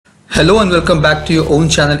Hello and welcome back to your own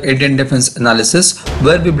channel Indian Defense Analysis,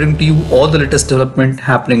 where we bring to you all the latest development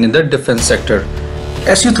happening in the defense sector.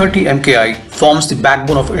 Su-30 MKI forms the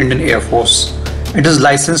backbone of Indian Air Force. It is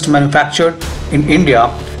licensed manufactured in India,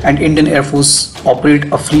 and Indian Air Force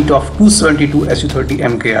operate a fleet of 272 Su-30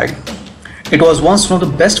 MKI. It was once one of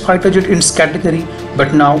the best fighter jet in its category,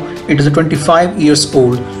 but now it is a 25 years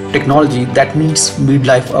old technology that needs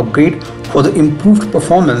mid-life upgrade for the improved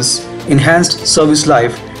performance, enhanced service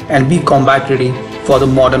life, and be combat ready for the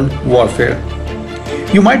modern warfare.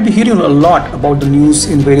 You might be hearing a lot about the news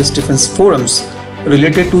in various defense forums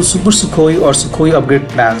related to Super Sukhoi or Sukhoi upgrade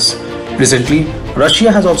plans. Recently,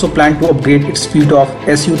 Russia has also planned to upgrade its fleet of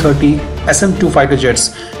Su-30 SM-2 fighter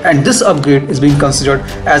jets, and this upgrade is being considered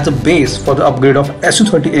as the base for the upgrade of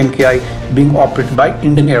Su-30 MKI being operated by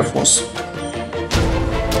Indian Air Force.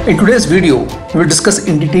 In today's video, we will discuss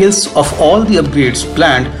in details of all the upgrades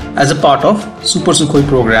planned as a part of Super Sukhoi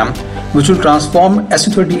program, which will transform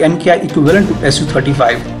Su-30 MKI equivalent to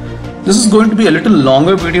Su-35. This is going to be a little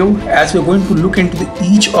longer video as we are going to look into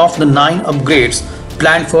each of the 9 upgrades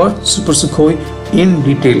planned for Super Sukhoi in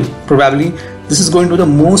detail. Probably this is going to be the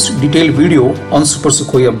most detailed video on Super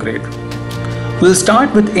Sukhoi upgrade. We'll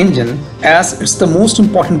start with engine, as it's the most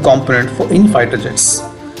important component for any fighter jets.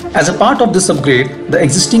 As a part of this upgrade, the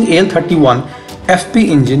existing AL-31-FP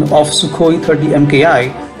engine of Sukhoi 30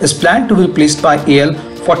 MKI is planned to be replaced by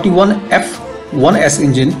AL-41F-1S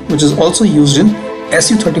engine, which is also used in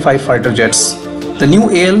Su-35 fighter jets. The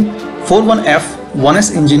new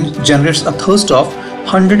AL-41F-1S engine generates a thrust of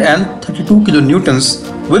 132 kilonewtons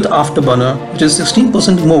with afterburner, which is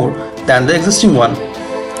 16% more than the existing one.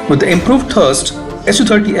 With the improved thrust,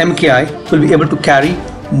 Su-30 MKI will be able to carry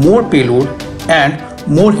more payload and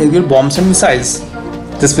more heavier bombs and missiles.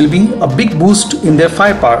 This will be a big boost in their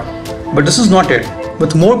firepower, but this is not it.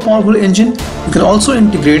 With more powerful engine, you can also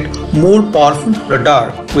integrate more powerful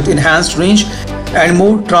radar with enhanced range and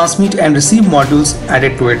more transmit and receive modules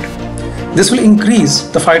added to it. This will increase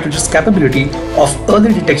the fighter jet's capability of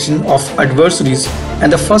early detection of adversaries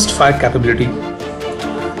and the first fire capability.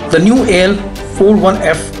 The new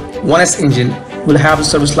AL-41F-1S engine will have a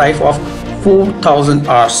service life of 4,000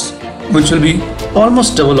 hours, which will be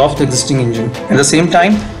almost double of the existing engine. At the same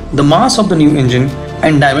time, the mass of the new engine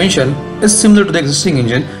and dimension is similar to the existing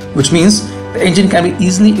engine, which means the engine can be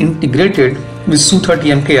easily integrated with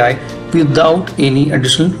Su-30 MKI without any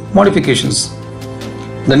additional modifications.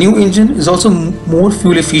 The new engine is also more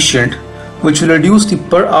fuel efficient, which will reduce the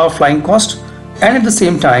per hour flying cost and at the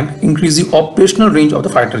same time increase the operational range of the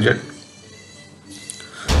fighter jet.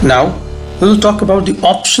 Now, we will talk about the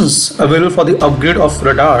options available for the upgrade of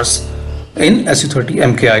radars in Su-30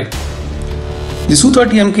 MKI. The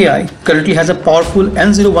Su-30 MKI currently has a powerful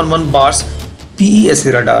N011 bars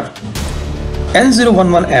PESA radar.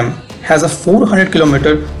 N011M has a 400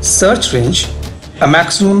 km search range, a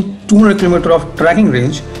maximum 200 km of tracking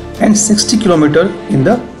range, and 60 km in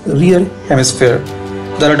the rear hemisphere.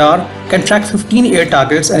 The radar can track 15 air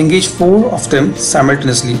targets and engage 4 of them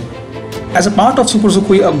simultaneously. As a part of Super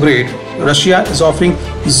Sukhoi upgrade, Russia is offering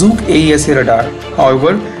Zuk AESA radar.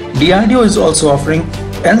 However, DRDO is also offering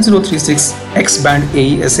N036 X-band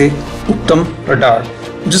AESA Uttam radar,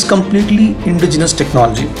 which is completely indigenous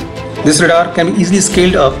technology. This radar can be easily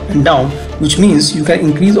scaled up and down, which means you can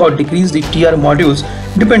increase or decrease the TR modules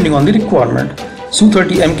depending on the requirement.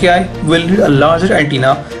 Su-30 MKI will need a larger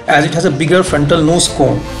antenna as it has a bigger frontal nose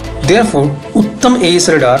cone. Therefore, Uttam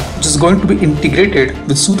AESA radar, which is going to be integrated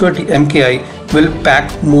with Su-30 MKI, will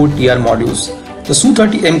pack more TR modules. The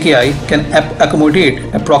Su-30 MKI can accommodate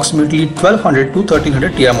approximately 1200 to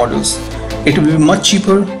 1300 TR modules. It will be much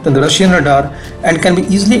cheaper than the Russian radar and can be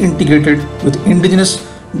easily integrated with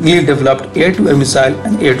indigenously developed air-to-air missile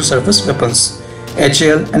and air-to-surface weapons.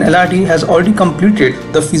 HAL and LRD has already completed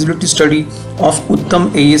the feasibility study of Uttam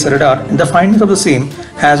AESA radar, and the findings of the same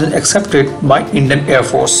has been accepted by Indian Air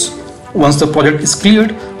Force. Once the project is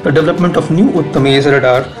cleared, the development of new Uttam AESA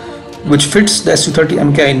radar, which fits the Su-30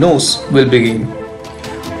 MKI nose, will begin.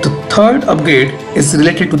 The third upgrade is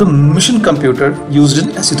related to the mission computer used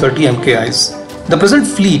in Su-30 MKIs. The present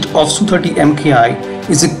fleet of Su-30 MKI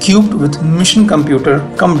is equipped with mission computer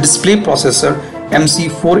cum display processor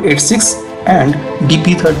MC486 and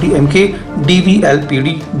DP30MK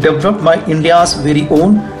DVLPD developed by India's very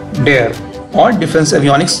own DARE, or Defense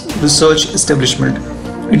Avionics Research Establishment.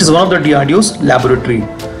 It is one of the DRDO's laboratory.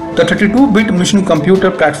 The 32-bit mission computer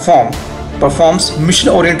platform performs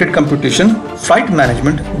mission-oriented computation, flight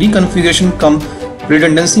management, reconfiguration cum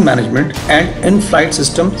redundancy management, and in-flight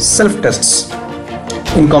system self-tests.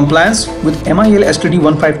 In compliance with MIL STD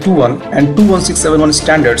 1521 and 21671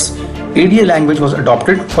 standards, ADA language was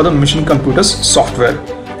adopted for the mission computer's software.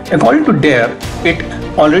 According to DARE, it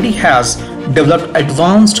already has developed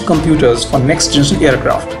advanced computers for next generation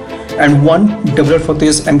aircraft, and one developed for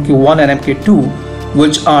this Mk1 and Mk2,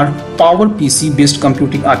 which are PowerPC based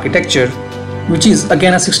computing architecture, which is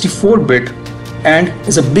again a 64-bit and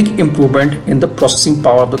is a big improvement in the processing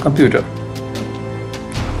power of the computer.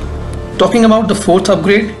 Talking about the fourth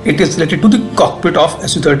upgrade, it is related to the cockpit of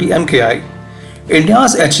Su-30 Mki.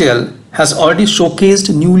 India's HAL has already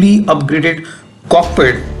showcased newly upgraded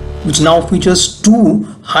cockpit, which now features two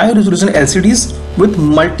high-resolution LCDs with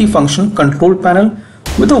multifunction control panel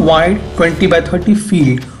with a wide 20 by 30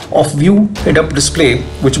 field of view head-up display,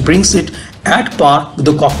 which brings it at par with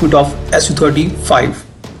the cockpit of Su-35.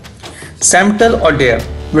 Samtel or DARE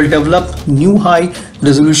will develop new high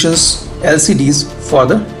resolutions LCDs for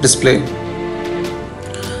the display.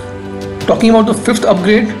 Talking about the fifth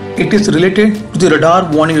upgrade, it is related to the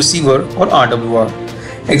radar warning receiver or RWR.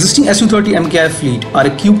 Existing Su-30 Mki fleet are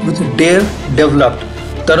equipped with DARE developed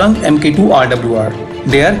Tarang Mk2 RWR.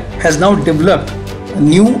 DARE has now developed a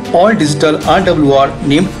new all-digital RWR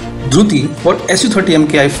named Dhruti for Su-30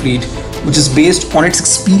 Mki fleet, which is based on its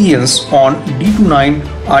experience on D29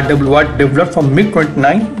 RWR developed for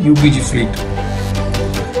MiG-29 UPG fleet.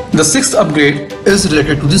 The sixth upgrade is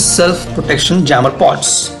related to the self-protection jammer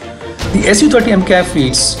pods. The Su-30 Mki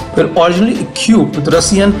fleets were originally equipped with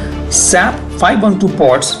Russian SAP 512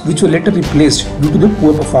 pods, which were later replaced due to the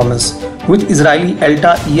poor performance with Israeli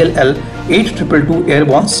ELTA EL-8222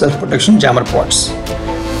 airborne self-protection jammer pods.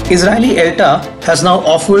 Israeli ELTA has now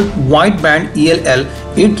offered wideband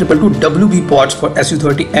EL-8222 WB pods for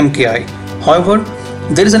Su-30 Mki. However,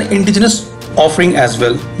 there is an indigenous offering as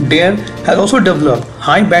well. DARE has also developed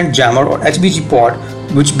high band jammer or HBG pod,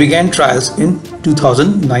 which began trials in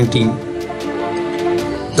 2019.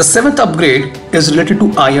 The seventh upgrade is related to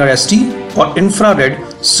IRST or Infrared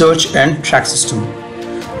Search and Track System.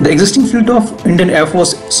 The existing fleet of Indian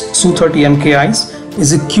Airforce Su-30 Mkis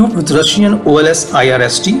is equipped with Russian OLS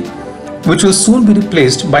IRST, which will soon be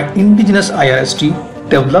replaced by indigenous IRST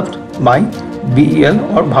developed by BEL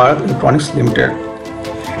or Bharat Electronics Limited.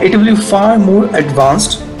 It will be far more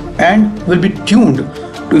advanced and will be tuned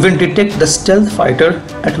to even detect the stealth fighter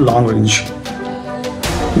at long range.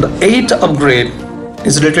 The eighth upgrade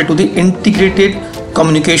is related to the Integrated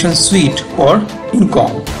Communication Suite or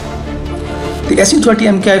INCOM. The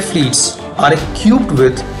Su-30 Mki fleets are equipped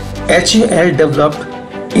with HAL developed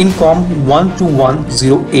INCOM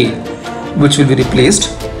 1210A, which will be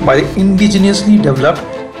replaced by the indigenously developed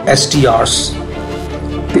STRs.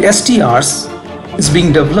 The STRs is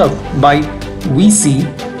being developed by VC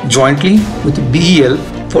jointly with BEL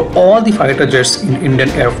for all the fighter jets in Indian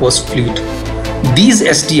Air Force fleet. These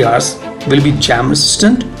STRs will be jam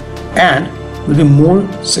resistant and will be more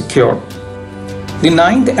secure. The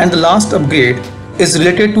ninth and the last upgrade is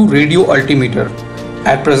related to radio altimeter.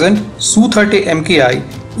 At present, Su-30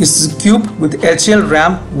 Mki is equipped with HAL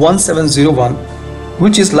RAM 1701,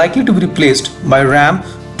 which is likely to be replaced by RAM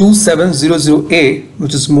 2700A,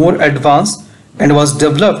 which is more advanced and was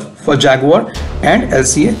developed for Jaguar and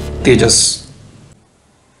LCA Tejas.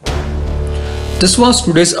 This was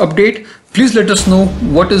today's update. Please let us know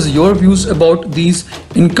what is your views about these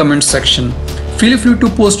in comment section. Feel free to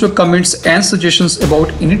post your comments and suggestions about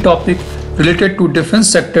any topic related to defense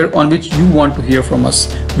sector on which you want to hear from us.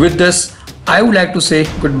 With this, I would like to say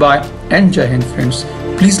goodbye and Jai Hind friends.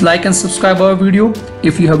 Please like and subscribe our video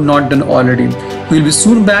if you have not done already. We will be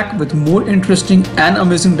soon back with more interesting and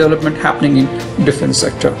amazing development happening in defense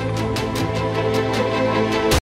sector.